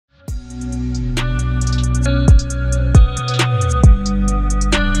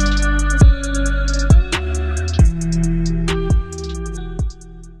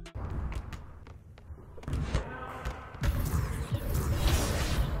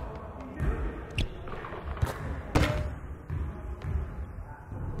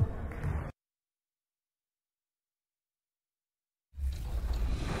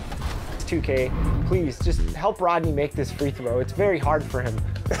2K, please just help Rodney make this free throw. It's very hard for him.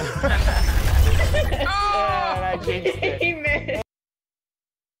 And I jinxed it.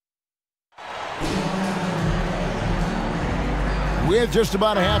 With just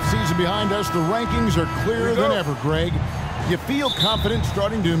about a half season behind us, the rankings are clearer than ever, Greg. You feel confident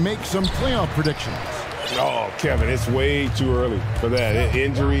starting to make some playoff predictions? Oh, Kevin, it's way too early for that.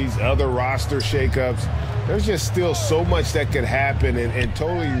 Injuries, other roster shakeups. There's just still so much that could happen and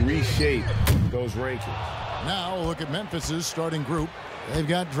totally reshape those rankings. Now look at Memphis's starting group. They've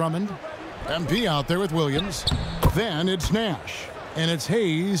got Drummond, MP out there with Williams. Then it's Nash, and it's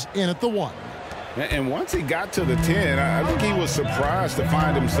Hayes in at the 1. And once he got to the 10, I think he was surprised to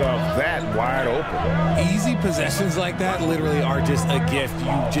find himself that wide open. Easy possessions like that literally are just a gift.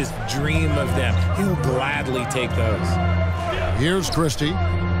 You just dream of them. He'll gladly take those. Here's Christie.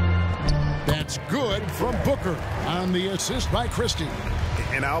 That's good from Booker on the assist by Christie.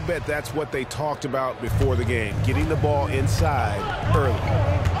 And I'll bet that's what they talked about before the game, getting the ball inside early.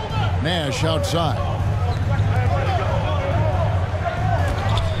 Nash outside.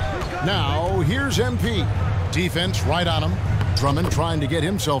 Now, here's MP. Defense right on him. Drummond trying to get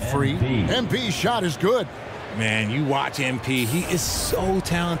himself free. MP's shot is good. Man, you watch MP. He is so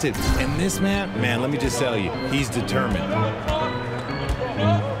talented. And this man, let me just tell you, he's determined.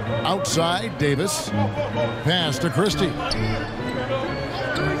 Outside, Davis. Pass to Christie.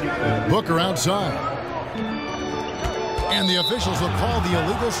 Booker outside. And the officials will call the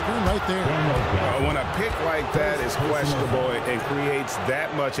illegal screen right there. When a pick like that is questionable and creates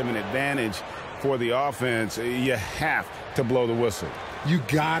that much of an advantage for the offense, you have to blow the whistle. You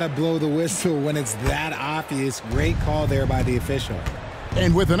gotta blow the whistle when it's that obvious. Great call there by the official.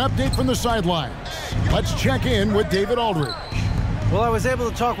 And with an update from the sidelines, let's check in with David Aldridge. Well, I was able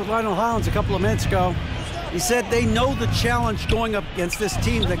to talk with Lionel Hollins a couple of minutes ago. He said they know the challenge going up against this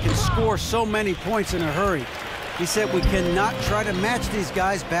team that can score so many points in a hurry. He said we cannot try to match these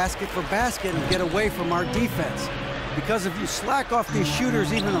guys basket for basket and get away from our defense. Because if you slack off these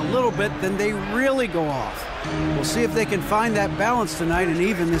shooters even a little bit, then they really go off. We'll see if they can find that balance tonight and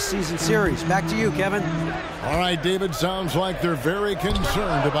even this season series. Back to you, Kevin. All right, David, sounds like they're very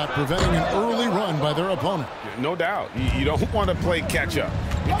concerned about preventing an early run by their opponent. No doubt. You don't want to play catch-up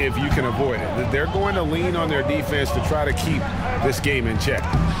if you can avoid it. They're going to lean on their defense to try to keep this game in check.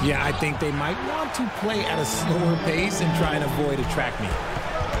 Yeah, I think they might want to play at a slower pace and try and avoid a track meet.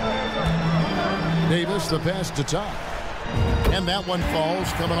 Davis, the pass to Todd. And that one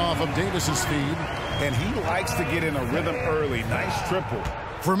falls coming off of Davis's feed. And he likes to get in a rhythm early. Nice triple.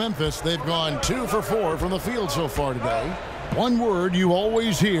 For Memphis, they've gone 2 for 4 from the field so far today. One word you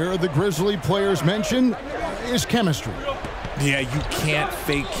always hear the Grizzly players mention is chemistry. Yeah, you can't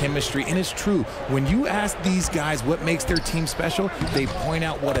fake chemistry, and it's true. When you ask these guys what makes their team special, they point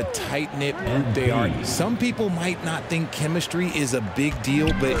out what a tight-knit group they are. Some people might not think chemistry is a big deal,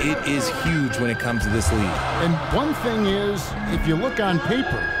 but it is huge when it comes to this league. And one thing is, if you look on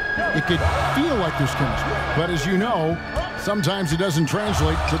paper, it could feel like there's chemistry. But as you know, sometimes it doesn't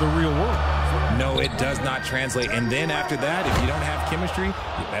translate to the real world. No, it does not translate. And then after that, if you don't have chemistry,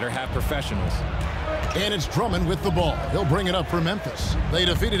 you better have professionals. And it's Drummond with the ball. He'll bring it up for Memphis. They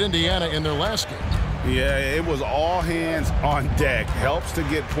defeated Indiana in their last game. Yeah, it was all hands on deck. Helps to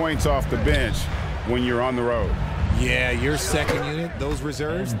get points off the bench when you're on the road. Yeah, your second unit, those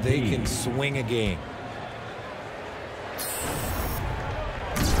reserves, they can swing a game.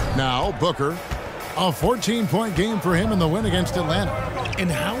 Now, Booker. A 14-point game for him in the win against Atlanta. And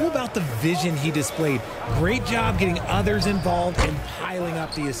how about the vision he displayed? Great job getting others involved and piling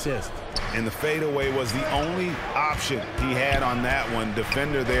up the assist. And the fadeaway was the only option he had on that one.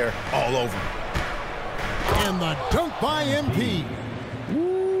 Defender there all over. And the dunk by MP.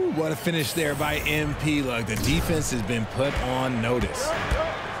 Ooh, what a finish there by MP. Look, the defense has been put on notice.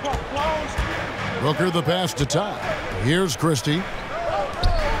 Booker the pass to Todd. Here's Christie.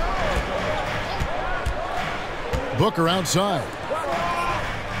 Booker outside.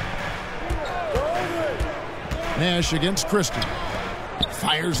 Nash against Christie.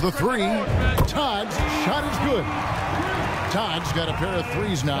 Fires the 3. Todd's shot is good. Todd's got a pair of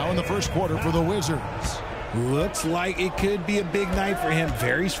threes now in the first quarter for the Wizards. Looks like it could be a big night for him.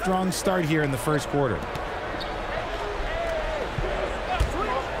 Very strong start here in the first quarter.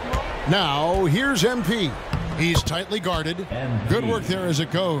 Now, here's MP. He's tightly guarded. Good work there as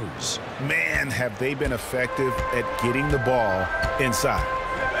it goes. Man, have they been effective at getting the ball inside.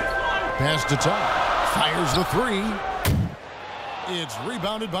 Pass to Todd. Fires the 3. It's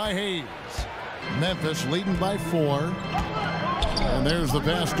rebounded by Hayes. Memphis leading by 4. And there's the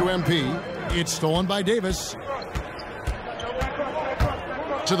pass to MP. It's stolen by Davis.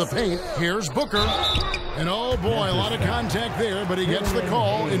 to the paint. Here's Booker. And oh boy, a lot of contact there, but he gets the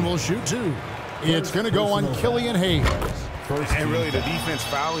call and will shoot two. It's going to go on Killian Hayes. And really the defense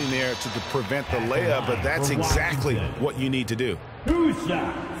fouling there to prevent the layup, but that's exactly what you need to do.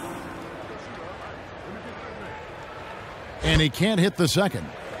 And he can't hit the second.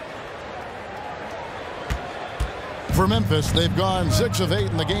 For Memphis, they've gone 6 of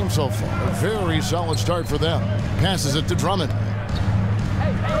 8 in the game so far. A very solid start for them. Passes it to Drummond.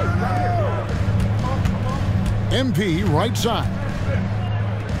 MP right side.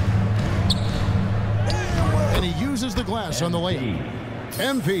 And he uses the glass on the lane.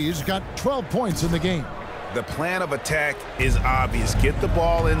 MP's got 12 points in the game. The plan of attack is obvious. Get the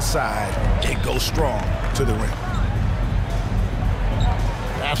ball inside and go strong to the rim.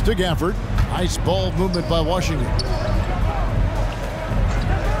 Pass to Gafford. Nice ball movement by Washington.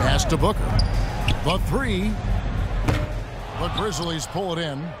 Pass to Booker. The three. The Grizzlies pull it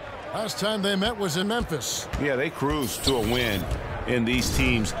in. Last time they met was in Memphis. Yeah, they cruised to a win in these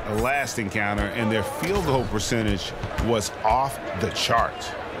teams' last encounter, and their field goal percentage was off the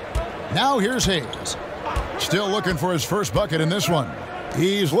charts. Now here's Hayes. Still looking for his first bucket in this one.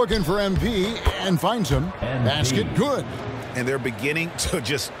 He's looking for MP and finds him. Basket good. And they're beginning to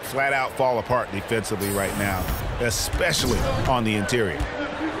just flat out fall apart defensively right now, especially on the interior.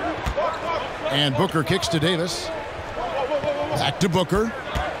 And Booker kicks to Davis. Back to Booker.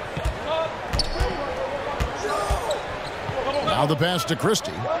 Now the pass to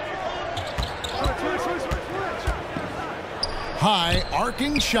Christie. High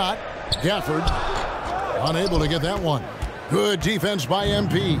arcing shot. Gafford unable to get that one. Good defense by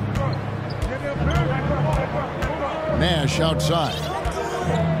MP. Nash outside.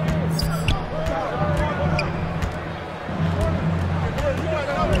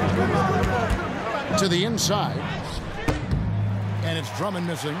 To the inside. And it's Drummond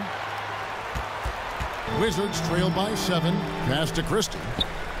missing. Wizards trail by 7. Pass to Christie.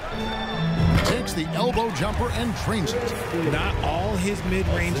 Takes the elbow jumper and drains it. Not all his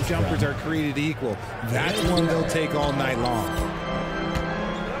mid-range jumpers are created equal. That's one they'll take all night long.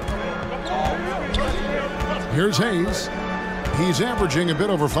 Here's Hayes. He's averaging a bit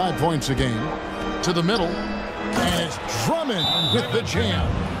over 5 points a game. To the middle. And it's Drummond with the jam.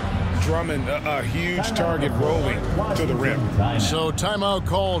 Drummond, a huge target rolling to the rim. So timeout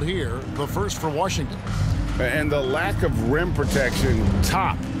called here. The first for Washington. And the lack of rim protection,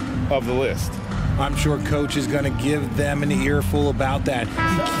 top of the list. I'm sure coach is going to give them an earful about that. He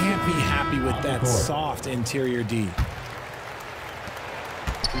can't be happy with that soft interior D.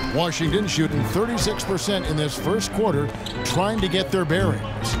 Washington shooting 36% in this first quarter, trying to get their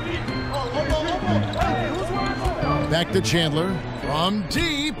bearings. Back to Chandler from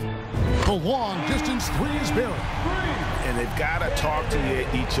deep. The long distance three is buried. And they've got to talk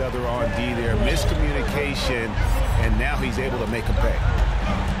to each other on D there. Miscommunication, and now he's able to make them pay.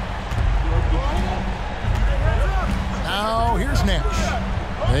 Now here's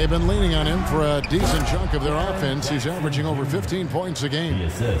Nash. They've been leaning on him for a decent chunk of their offense. He's averaging over 15 points a game.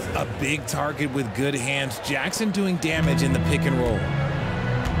 A big target with good hands. Jackson doing damage in the pick and roll.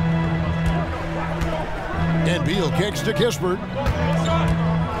 And Beal kicks to Kispert.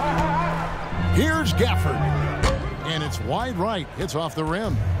 Here's Gafford. And it's wide right. Hits off the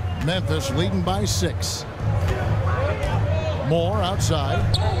rim. Memphis leading by 6. Moore outside.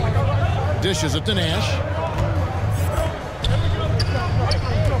 Dishes it to Nash.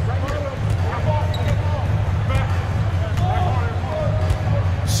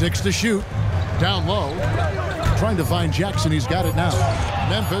 Six to shoot. Down low. Trying to find Jackson. He's got it now.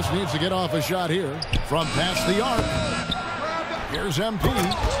 Memphis needs to get off a shot here from past the arc. Here's MP.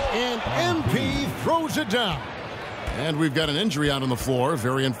 And MP throws it down. And we've got an injury out on the floor.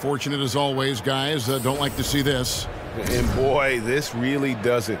 Very unfortunate as always, guys. Don't like to see this. And boy, this really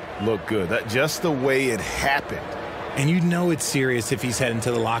doesn't look good. Just the way it happened. And you know it's serious if he's heading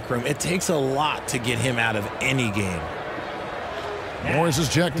to the locker room. It takes a lot to get him out of any game. Morris is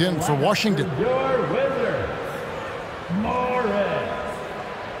checked in for Washington. Your wizard, Morris.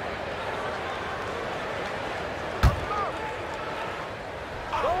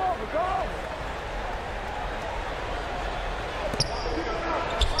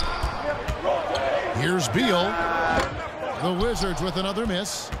 Here's Beal. The Wizards with another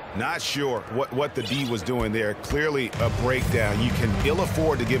miss. Not sure what the D was doing there. Clearly a breakdown. You can ill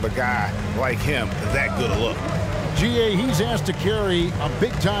afford to give a guy like him that good a look. GA, he's asked to carry a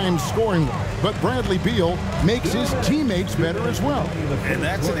big-time scoring role, but Bradley Beal makes his teammates better as well. And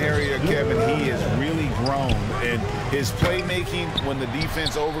that's an area, Kevin, he has really grown. And his playmaking, when the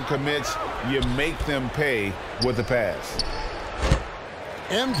defense overcommits, you make them pay with the pass.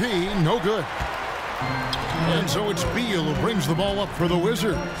 MP, no good. And so it's Beal who brings the ball up for the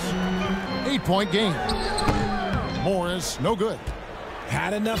Wizards. 8-point game. Morris, no good.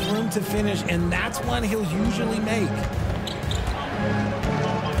 Had enough room to finish, and that's one he'll usually make.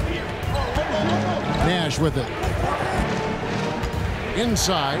 Nash with it.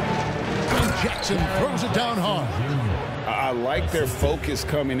 Inside. And Jackson throws it down hard. I like their focus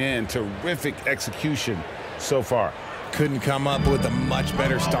coming in. Terrific execution so far. Couldn't come up with a much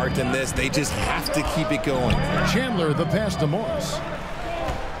better start than this. They just have to keep it going. Chandler, the pass to Morris.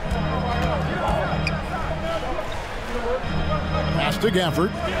 Pass to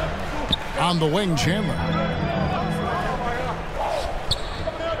Gafford. On the wing, Chandler.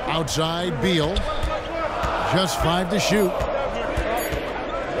 Outside, Beal. Just 5 to shoot.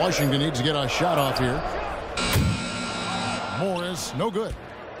 Washington needs to get a shot off here. Morris, no good.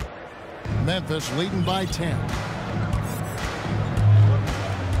 Memphis leading by 10.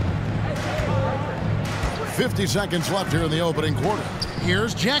 50 seconds left here in the opening quarter.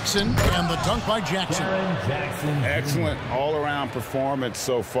 Here's Jackson, and the dunk by Jackson. Excellent all-around performance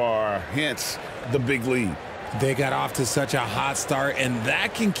so far, hence the big lead. They got off to such a hot start, and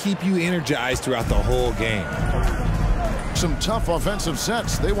that can keep you energized throughout the whole game. Some tough offensive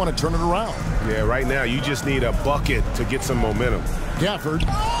sets. They want to turn it around. Yeah, right now you just need a bucket to get some momentum. Gafford,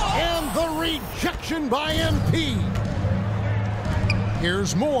 and the rejection by MP.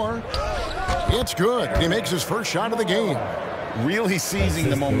 Here's Moore. It's good. He makes his first shot of the game. Really seizing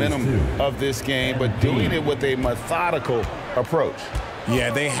the momentum of this game, but doing it with a methodical approach.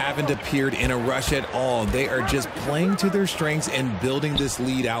 Yeah, they haven't appeared in a rush at all. They are just playing to their strengths and building this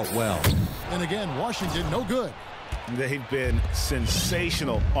lead out well. And again, Washington, no good. They've been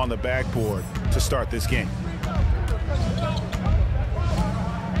sensational on the backboard to start this game.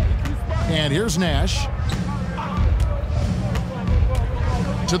 And here's Nash.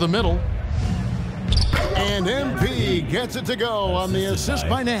 To the middle. And MP gets it to go on the assist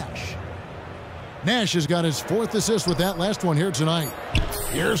by Nash. Nash has got his 4th assist with that last one here tonight.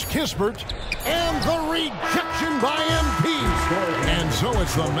 Here's Kispert. And the rejection by MP. And so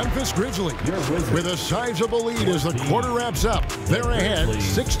it's the Memphis Grizzlies with a sizable lead as the quarter wraps up. They're ahead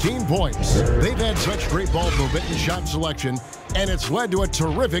 16 points. They've had such great ball movement and shot selection, and it's led to a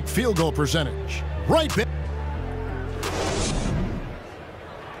terrific field goal percentage. Right back.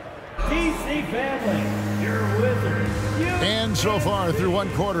 DC family, your Wizards. And so far through one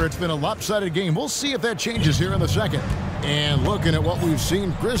quarter, it's been a lopsided game. We'll see if that changes here in the second. And looking at what we've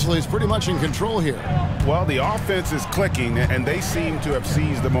seen, Grizzlies pretty much in control here. Well, the offense is clicking, and they seem to have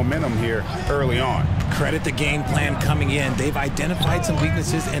seized the momentum here early on. Credit the game plan coming in. They've identified some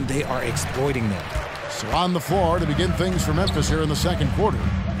weaknesses, and they are exploiting them. So on the floor to begin things for Memphis here in the second quarter.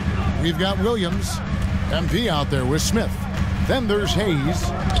 We've got Williams, MP out there with Smith. Then there's Hayes,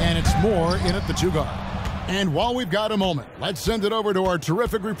 and it's Moore in at the 2 guard. And while we've got a moment, let's send it over to our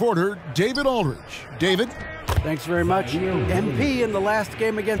terrific reporter, David Aldridge. David? Thanks very much. MP in the last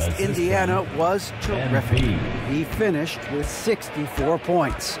game against Indiana was terrific. He finished with 64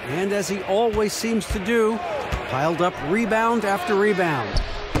 points. And as he always seems to do, piled up rebound after rebound.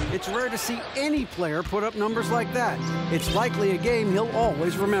 It's rare to see any player put up numbers like that. It's likely a game he'll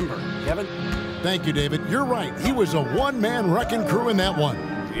always remember. Kevin? Thank you, David. You're right. He was a one-man wrecking crew in that one.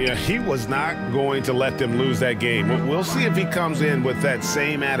 Yeah, he was not going to let them lose that game. We'll see if he comes in with that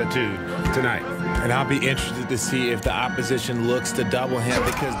same attitude tonight. And I'll be interested to see if the opposition looks to double him,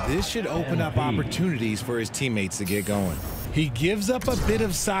 because this should open up opportunities for his teammates to get going. He gives up a bit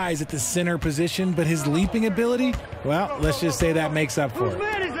of size at the center position, but his leaping ability, well, let's just say that makes up for it.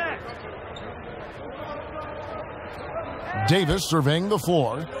 Davis surveying the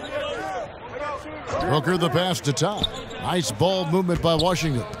floor. Booker the pass to Todd. Nice ball movement by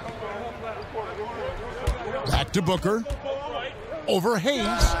Washington. Back to Booker. Over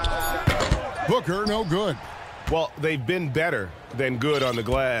Hayes. Booker, no good. Well, they've been better than good on the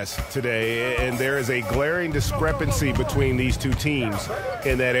glass today, and there is a glaring discrepancy between these two teams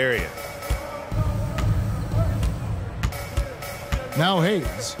in that area. Now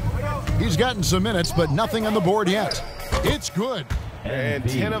Hayes. He's gotten some minutes, but nothing on the board yet. It's good. And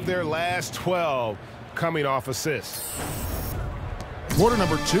 10 of their last 12 coming off assists. Quarter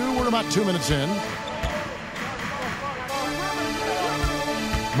number 2, we're about 2 minutes in.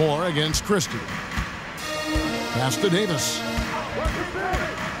 Moore against Christie. Pass to Davis.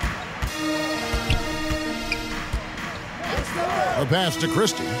 A pass to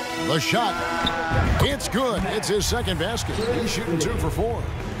Christie. The shot. It's good. It's his second basket. He's shooting 2 for 4.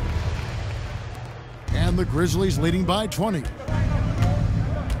 And the Grizzlies leading by 20.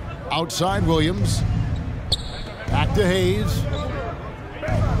 Outside Williams. Back to Hayes.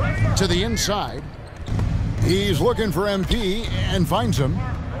 To the inside. He's looking for MP and finds him.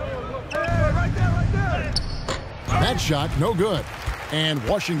 That shot, no good. And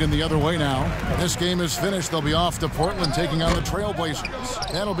Washington the other way now. This game is finished. They'll be off to Portland taking on the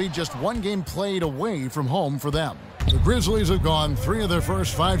Trailblazers. That'll be just one game played away from home for them. The Grizzlies have gone 3 of their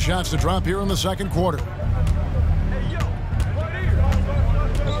first 5 shots to drop here in the second quarter.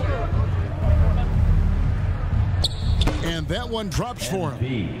 And that one drops for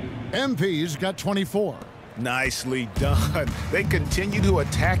him. MP's got 24. Nicely done. They continue to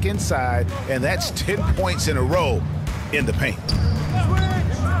attack inside, and that's 10 points in a row in the paint.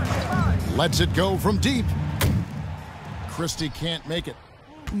 Lets it go from deep. Christie can't make it.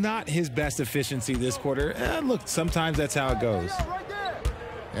 Not his best efficiency this quarter. Look, sometimes that's how it goes.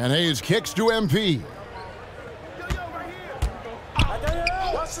 And Hayes kicks to MP.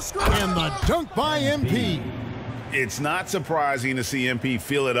 And the dunk by MP. It's not surprising to see MP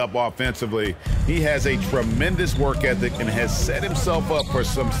feel it up offensively. He has a tremendous work ethic and has set himself up for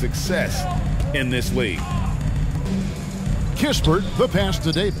some success in this league. Kispert, the pass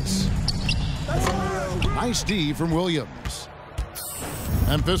to Davis. Nice D from Williams.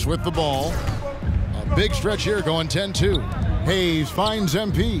 Memphis with the ball. A big stretch here going 10-2. Hayes finds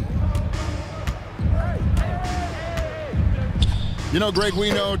MP. You know, Greg,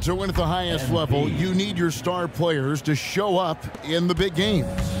 we know to win at the highest level, you need your star players to show up in the big games.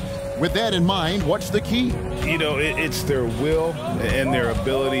 With that in mind, what's the key? You know, it's their will and their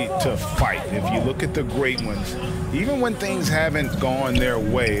ability to fight. If you look at the great ones, even when things haven't gone their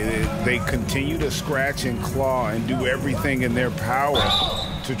way, they continue to scratch and claw and do everything in their power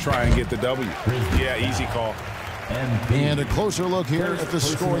to try and get the W. Yeah, easy call. And a closer look here at the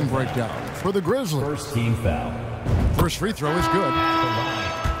scoring breakdown for the Grizzlies. First team foul. First free throw is good.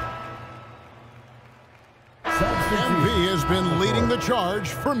 MP has been leading the charge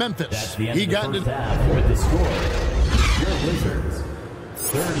for Memphis. He got it. With the score, your Wizards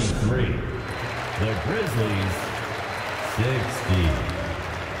 33, the Grizzlies 60.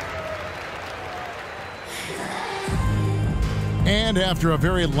 And after a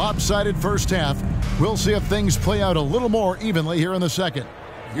very lopsided first half, we'll see if things play out a little more evenly here in the second.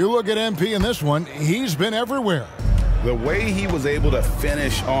 You look at MP in this one, he's been everywhere. The way he was able to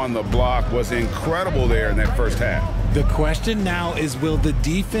finish on the block was incredible there in that first half. The question now is, will the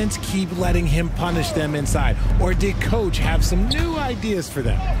defense keep letting him punish them inside? Or did Coach have some new ideas for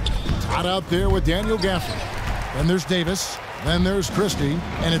them? Todd out there with Daniel Gafford. Then there's Davis. Then there's Christie.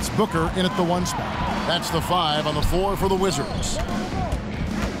 And it's Booker in at the 1 spot. That's the 5 on the floor for the Wizards.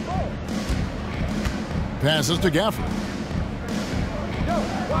 Passes to Gafford.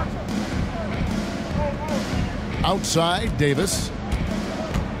 Outside, Davis.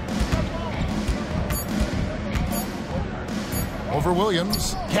 Over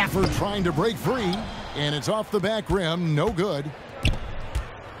Williams. Gafford trying to break free. And it's off the back rim. No good.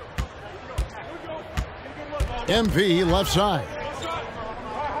 MP left side.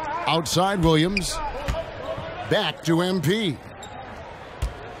 Outside Williams. Back to MP.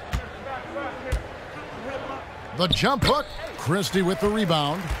 The jump hook. Christie with the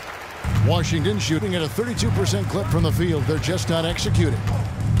rebound. Washington shooting at a 32% clip from the field. They're just not executing.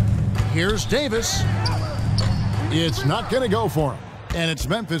 Here's Davis. It's not going to go for him. And it's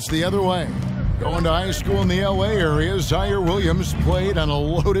Memphis the other way. Going to high school in the LA area, Zaire Williams played on a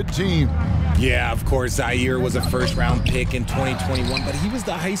loaded team. Yeah, of course, Zaire was a first-round pick in 2021, but he was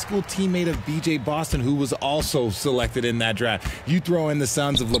the high school teammate of B.J. Boston, who was also selected in that draft. You throw in the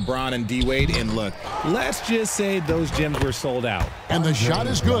sons of LeBron and D-Wade, and look, let's just say those gyms were sold out. And the shot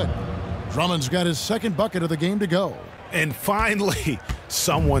is good. Drummond's got his second bucket of the game to go. And finally,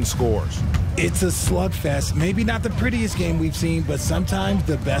 someone scores. It's a slugfest. Maybe not the prettiest game we've seen, but sometimes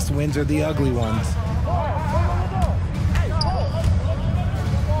the best wins are the ugly ones.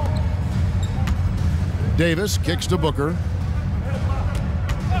 Davis kicks to Booker.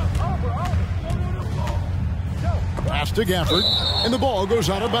 Pass to Gafford, and the ball goes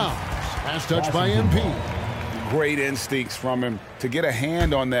out of bounds. Pass touched by MP. Great instincts from him to get a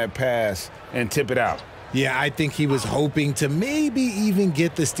hand on that pass and tip it out. Yeah, I think he was hoping to maybe even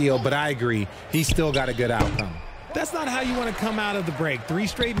get the steal, but I agree. He still got a good outcome. That's not how you want to come out of the break. 3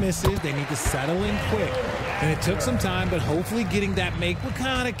 straight misses. They need to settle in quick. And it took some time, but hopefully getting that make will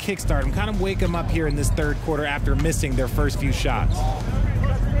kind of kickstart them, kind of wake them up here in this third quarter after missing their first few shots.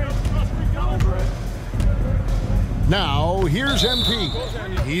 Now, here's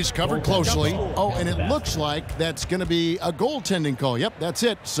MP. He's covered closely. Oh, and it looks like that's going to be a goaltending call. Yep, that's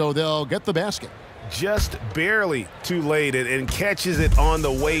it. So they'll get the basket. just barely too late and catches it on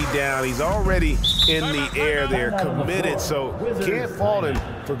the way down. He's already in the air there, committed, so can't fault him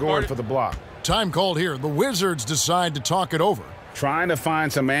for going for the block. Time called here. The Wizards decide to talk it over. Trying to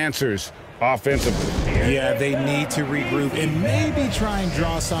find some answers offensively. Yeah, they need to regroup and maybe try and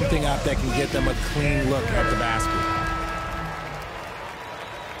draw something up that can get them a clean look at the basket.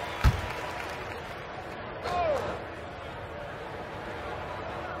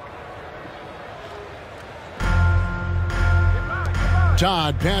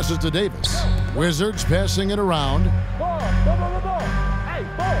 Todd passes to Davis. Wizards passing it around.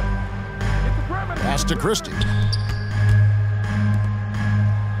 Pass to Christie.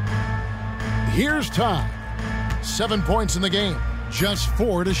 Here's Todd. 7 points in the game. Just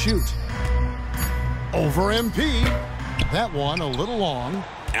 4 to shoot. Over MP. That one a little long.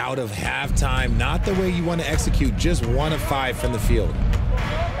 Out of halftime, not the way you want to execute. Just 1 of 5 from the field.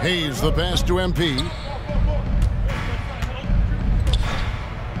 Hayes the pass to MP.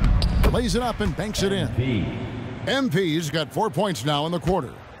 Lays it up and banks it in. MP's got 4 points now in the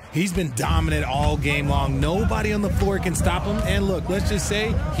quarter. He's been dominant all game long. Nobody on the floor can stop him. And look, let's just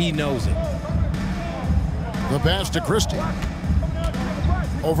say he knows it. The pass to Christie.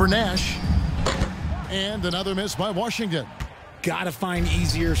 Over Nash. And another miss by Washington. Got to find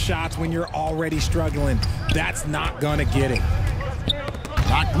easier shots when you're already struggling. That's not going to get him.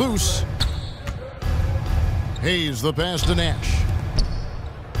 Knocked loose. Hayes the pass to Nash.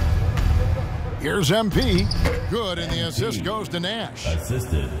 Here's MP. Good, and the assist goes to Nash.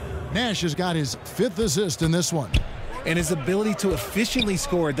 Assisted. Nash has got his 5th assist in this one. And his ability to efficiently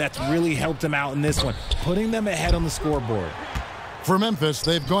score, that's really helped him out in this one, putting them ahead on the scoreboard. For Memphis,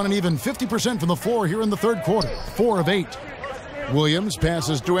 they've gone an even 50% from the floor here in the third quarter. 4 of 8. Williams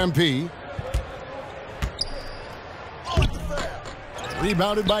passes to MP.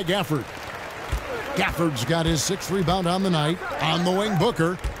 Rebounded by Gafford. Gafford's got his 6th rebound on the night. On the wing,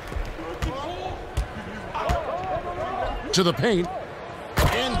 Booker. To the paint.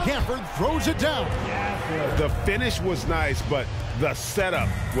 And Gafford throws it down. The finish was nice, but the setup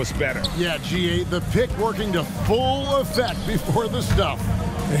was better. Yeah, GA, the pick working to full effect before the stuff.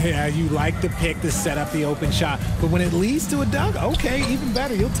 Yeah, you like the pick to set up the open shot, but when it leads to a dunk, okay, even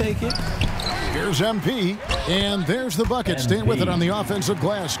better, you'll take it. Here's MP, and there's the bucket. Staying with it on the offensive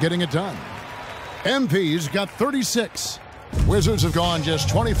glass, getting it done. MP's got 36. Wizards have gone just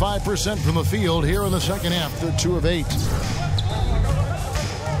 25% from the field here in the second half. They're 2 of 8.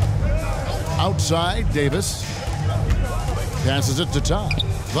 Outside, Davis. Passes it to Todd.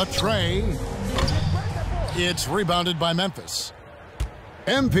 The tray. It's rebounded by Memphis.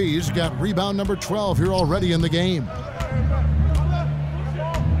 MP's got rebound number 12 here already in the game.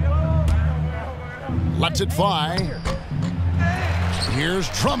 Lets it fly. Here's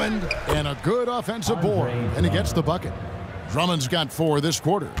Drummond, and a good offensive board, and he gets the bucket. Drummond's got 4 this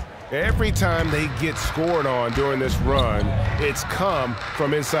quarter. Every time they get scored on during this run, it's come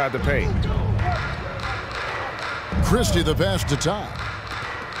from inside the paint. Christie the pass to Todd.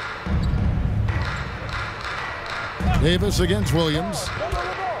 Davis against Williams.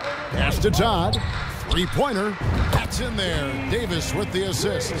 Pass to Todd. 3-pointer. That's in there. Davis with the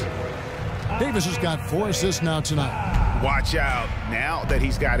assist. Davis has got 4 assists now tonight. Watch out. Now that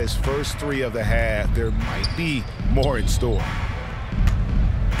he's got his first 3 of the half, there might be more in store.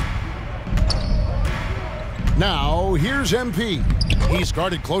 Now, here's MP. He's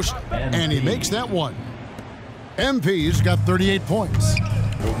guarded closely, and he makes that one. MP's got 38 points.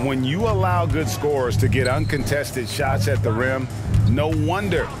 When you allow good scorers to get uncontested shots at the rim, no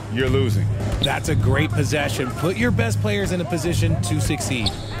wonder you're losing. That's a great possession. Put your best players in a position to succeed.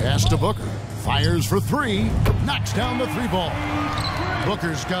 Pass to Booker. Fires for 3. Knocks down the 3-ball.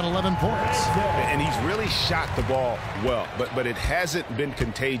 Booker's got 11 points. And he's really shot the ball well, but it hasn't been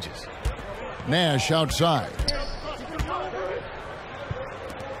contagious. Nash outside.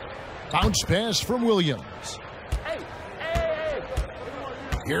 Bounce pass from Williams.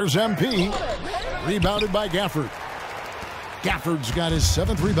 Here's MP. Rebounded by Gafford. Gafford's got his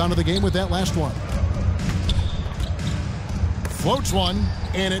 7th rebound of the game with that last one. Floats one,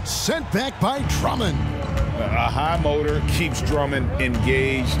 and it's sent back by Drummond. A high motor keeps Drummond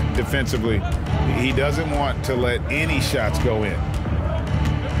engaged defensively. He doesn't want to let any shots go in.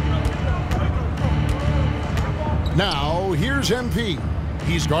 Now, here's MP.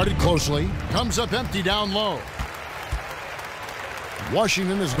 He's guarded closely. Comes up empty down low.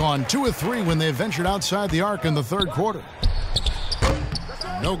 Washington has gone 2 of 3 when they've ventured outside the arc in the third quarter.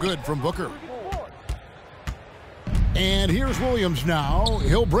 No good from Booker. And here's Williams now.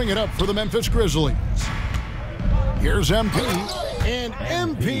 He'll bring it up for the Memphis Grizzlies. Here's MP. And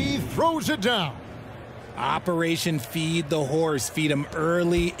MP throws it down. Operation Feed the Horse. Feed them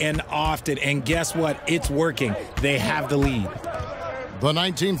early and often. And guess what? It's working. They have the lead. The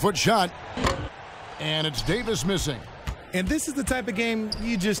 19-foot shot. And it's Davis missing. And this is the type of game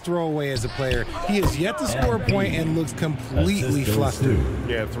you just throw away as a player. He has yet to score a point and looks completely flustered.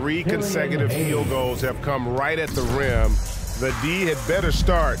 Yeah, 3 consecutive field goals have come right at the rim. The D had better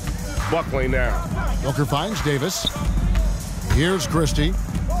start buckling now. Booker finds Davis. Here's Christie.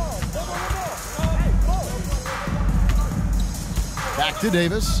 Back to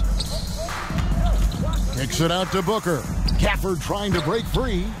Davis. Kicks it out to Booker. Gafford trying to break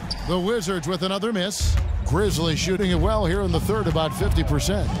free. The Wizards with another miss. Grizzlies shooting it well here in the third, about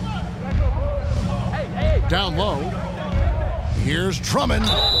 50%. Down low. Here's Drummond.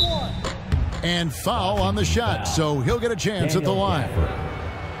 And foul on the shot, so he'll get a chance at the line.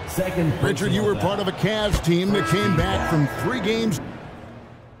 Richard, you were part of a Cavs team that came back from 3 games.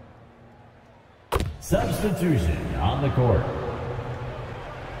 Substitution on the court.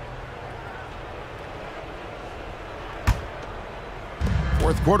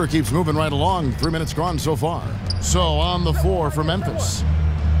 Fourth quarter keeps moving right along. 3 minutes gone so far. So on the floor for Memphis.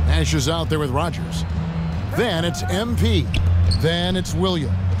 Nash is out there with Rogers. Then it's MP. Then it's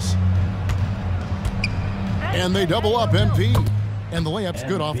Williams. And they double up MP. And the layup's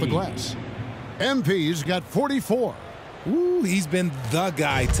good off the glass. MP's got 44. Ooh, he's been the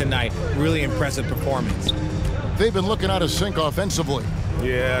guy tonight. Really impressive performance. They've been looking out of sync offensively.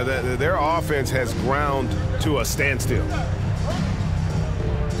 Yeah, their offense has ground to a standstill.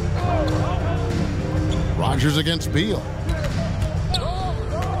 Rogers against Beal.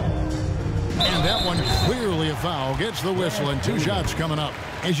 And that one clearly a foul. Gets the whistle and 2 shots coming up.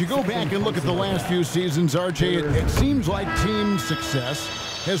 As you go back and look at the last few seasons, RJ, it seems like team success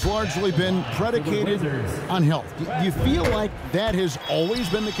has largely been predicated on health. Do you feel like that has always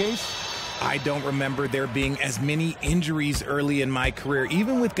been the case? I don't remember there being as many injuries early in my career,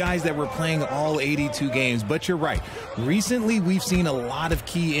 even with guys that were playing all 82 games. But you're right. Recently, we've seen a lot of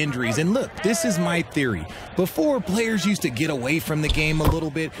key injuries. And look, this is my theory. Before, players used to get away from the game a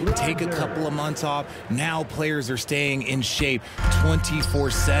little bit, take a couple of months off. Now players are staying in shape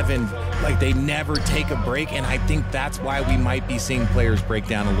 24/7, like they never take a break. And I think that's why we might be seeing players break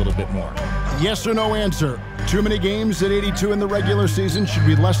down a little bit more. Yes or no answer. Too many games at 82 in the regular season, should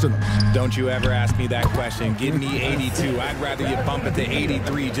be less than them. Don't you ever ask me that question. Give me 82. I'd rather you bump it to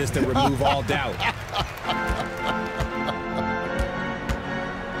 83 just to remove all doubt.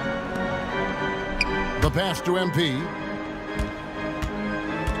 The pass to MP.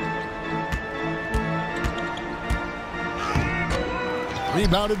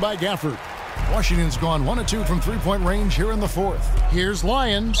 Rebounded by Gafford. Washington's gone 1 of 2 from 3-point range here in the fourth. Here's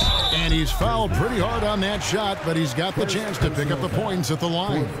Lyons, and he's fouled pretty hard on that shot, but he's got the chance to pick up the points at the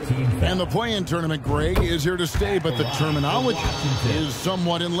line. And the play-in tournament, Greg, is here to stay, but the terminology is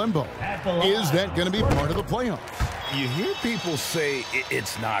somewhat in limbo. Is that going to be part of the playoffs? You hear people say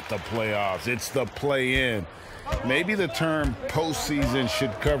it's not the playoffs, it's the play-in. Maybe the term postseason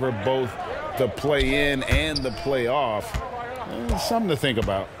should cover both the play-in and the playoff. Something to think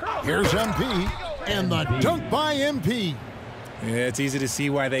about. Here's MP, and the dunk by MP. Yeah, it's easy to see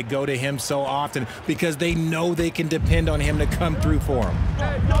why they go to him so often, because they know they can depend on him to come through for them.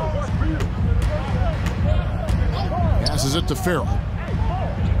 Passes it to Farrell.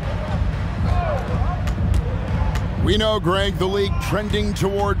 We know, Greg, the league trending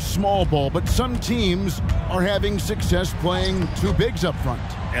towards small ball, but some teams are having success playing 2 bigs up front.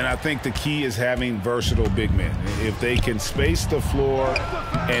 And I think the key is having versatile big men. If they can space the floor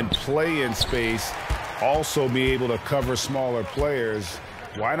and play in space, also be able to cover smaller players,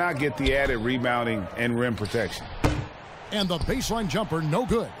 why not get the added rebounding and rim protection? And the baseline jumper, no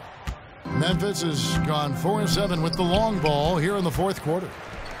good. Memphis has gone 4-7 with the long ball here in the fourth quarter.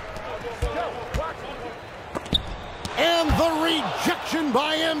 And the rejection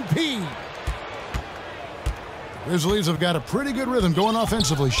by MP. Grizzlies have got a pretty good rhythm going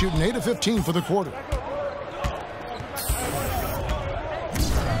offensively, shooting 8 of 15 for the quarter.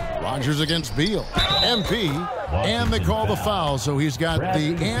 Rogers against Beal. MP, and they call the foul, so he's got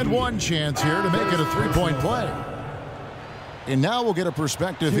the and-one chance here to make it a 3-point play. And now we'll get a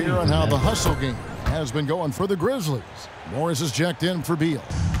perspective here on how the hustle game has been going for the Grizzlies. Morris is checked in for Beal.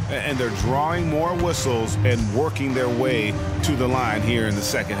 And they're drawing more whistles and working their way to the line here in the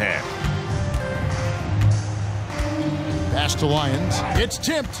second half. Pass to Lyons. It's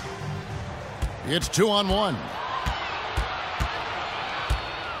tipped. It's 2-on-1.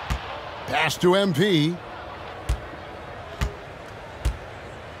 Pass to MP.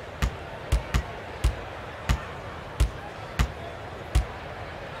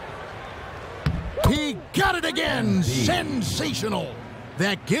 He got it again. Sensational.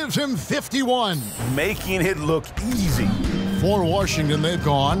 That gives him 51. Making it look easy. For Washington, they've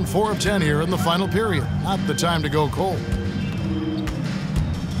gone 4 of 10 here in the final period. Not the time to go cold.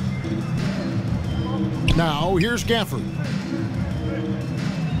 Now, here's Gafford.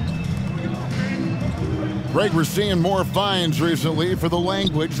 Greg, we're seeing more fines recently for the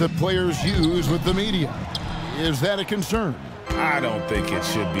language that players use with the media. Is that a concern? I don't think it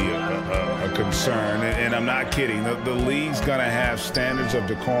should be a concern, and I'm not kidding. The league's going to have standards of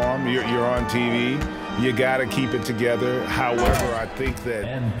decorum. You're on TV. You got to keep it together. However, I think that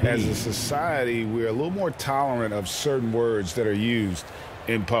as a society, we're a little more tolerant of certain words that are used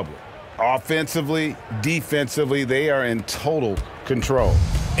in public. Offensively, defensively, they are in total control.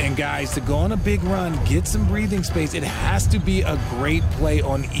 And guys, to go on a big run, get some breathing space, it has to be a great play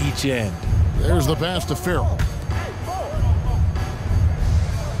on each end. There's the pass to Farrell.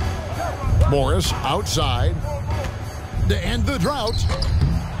 Morris outside to end the drought.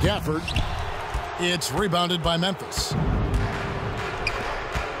 Gafford. It's rebounded by Memphis.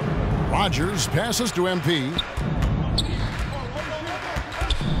 Rogers passes to MP.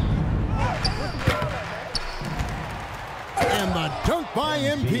 And the dunk by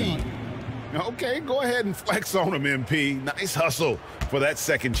MP. Okay, go ahead and flex on him, MP. Nice hustle for that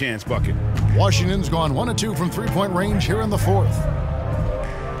second chance bucket. Washington's gone 1 of 2 from three-point range here in the fourth.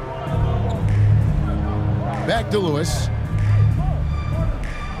 Back to Lewis.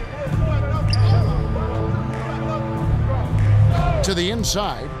 To the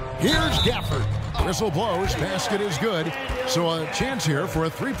inside. Here's Gafford. Whistle blows. Basket is good. So a chance here for a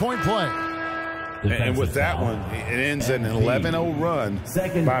three-point play. And with that one, it ends an 11-0 run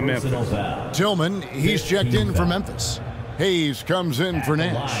by Memphis. Tillman, he's checked in for Memphis. Hayes comes in for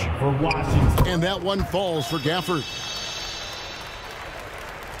Nash. And that one falls for Gafford.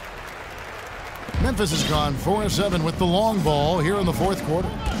 Memphis has gone 4 of 7 with the long ball here in the fourth quarter.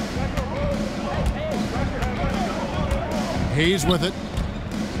 Hayes with it.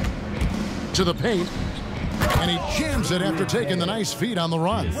 To the paint. And he jams it after taking the nice feed on the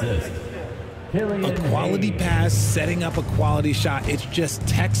run. A quality pass, setting up a quality shot. It's just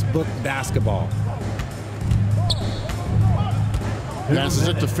textbook basketball. Passes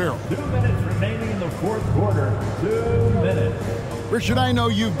it to Farrell. 2 minutes remaining in the fourth quarter. 2 minutes. Richard, I know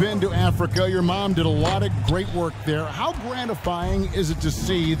you've been to Africa. Your mom did a lot of great work there. How gratifying is it to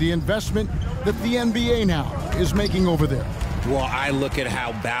see the investment that the NBA now is making over there? Well, I look at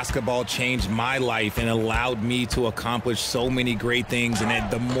how basketball changed my life and allowed me to accomplish so many great things. And that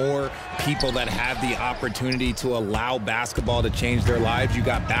the more people that have the opportunity to allow basketball to change their lives, you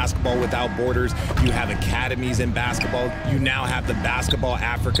got Basketball Without Borders, you have academies in basketball, you now have the Basketball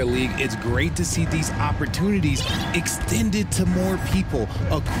Africa League. It's great to see these opportunities extended to more people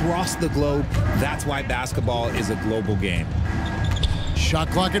across the globe. That's why basketball is a global game. Shot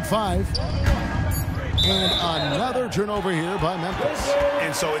clock at 5. And another turnover here by Memphis.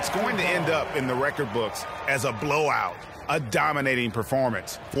 And so it's going to end up in the record books as a blowout, a dominating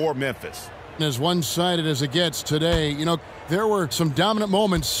performance for Memphis. As one-sided as it gets today, you know, there were some dominant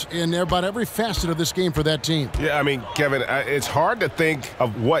moments in about every facet of this game for that team. Yeah, I mean, Kevin, it's hard to think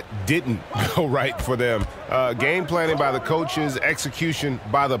of what didn't go right for them. Game planning by the coaches, execution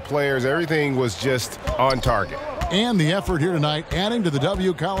by the players, everything was just on target. And the effort here tonight, adding to the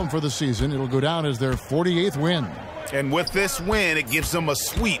W column for the season. It'll go down as their 48th win. And with this win, it gives them a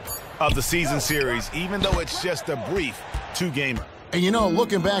sweep of the season series, even though it's just a brief 2-gamer. And you know,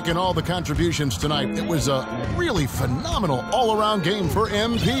 looking back at all the contributions tonight, it was a really phenomenal all-around game for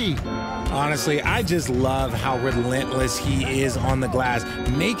MP. Honestly, I just love how relentless he is on the glass,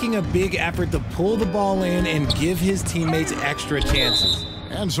 making a big effort to pull the ball in and give his teammates extra chances.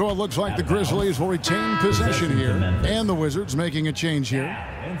 And so it looks like the Grizzlies will retain possession here. And the Wizards making a change here.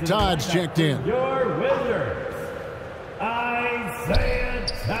 Todd's checked in. Your Wizards, Isaiah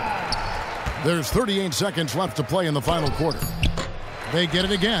Todd. There's 38 seconds left to play in the final quarter. They get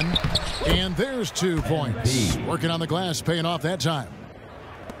it again. And there's 2 points. Working on the glass, paying off that time.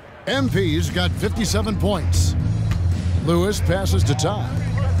 MP's got 57 points. Lewis passes to Todd.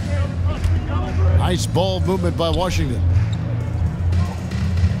 Nice ball movement by Washington.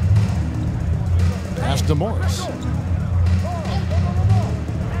 Pass to Morris.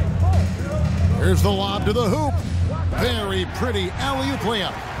 Here's the lob to the hoop. Very pretty alley-oop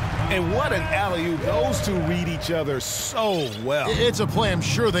layup. And what an alley-oop. Those two read each other so well. It's a play I'm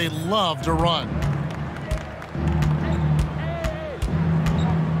sure they love to run.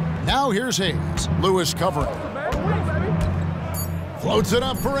 Now here's Hayes. Lewis covering. Floats it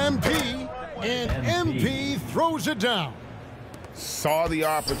up for MP. And MP throws it down. saw the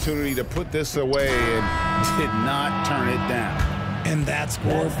opportunity to put this away and did not turn it down. And that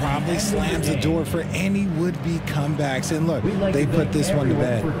score probably slams the door for any would-be comebacks. And look, they put this one to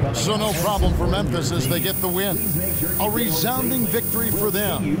bed. So no problem for Memphis as they get the win. A resounding victory for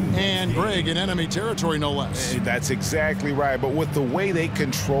them. And Greg in enemy territory, no less. That's exactly right. But with the way they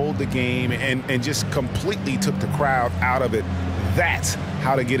controlled the game and just completely took the crowd out of it, that's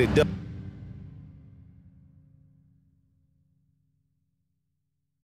how to get it done.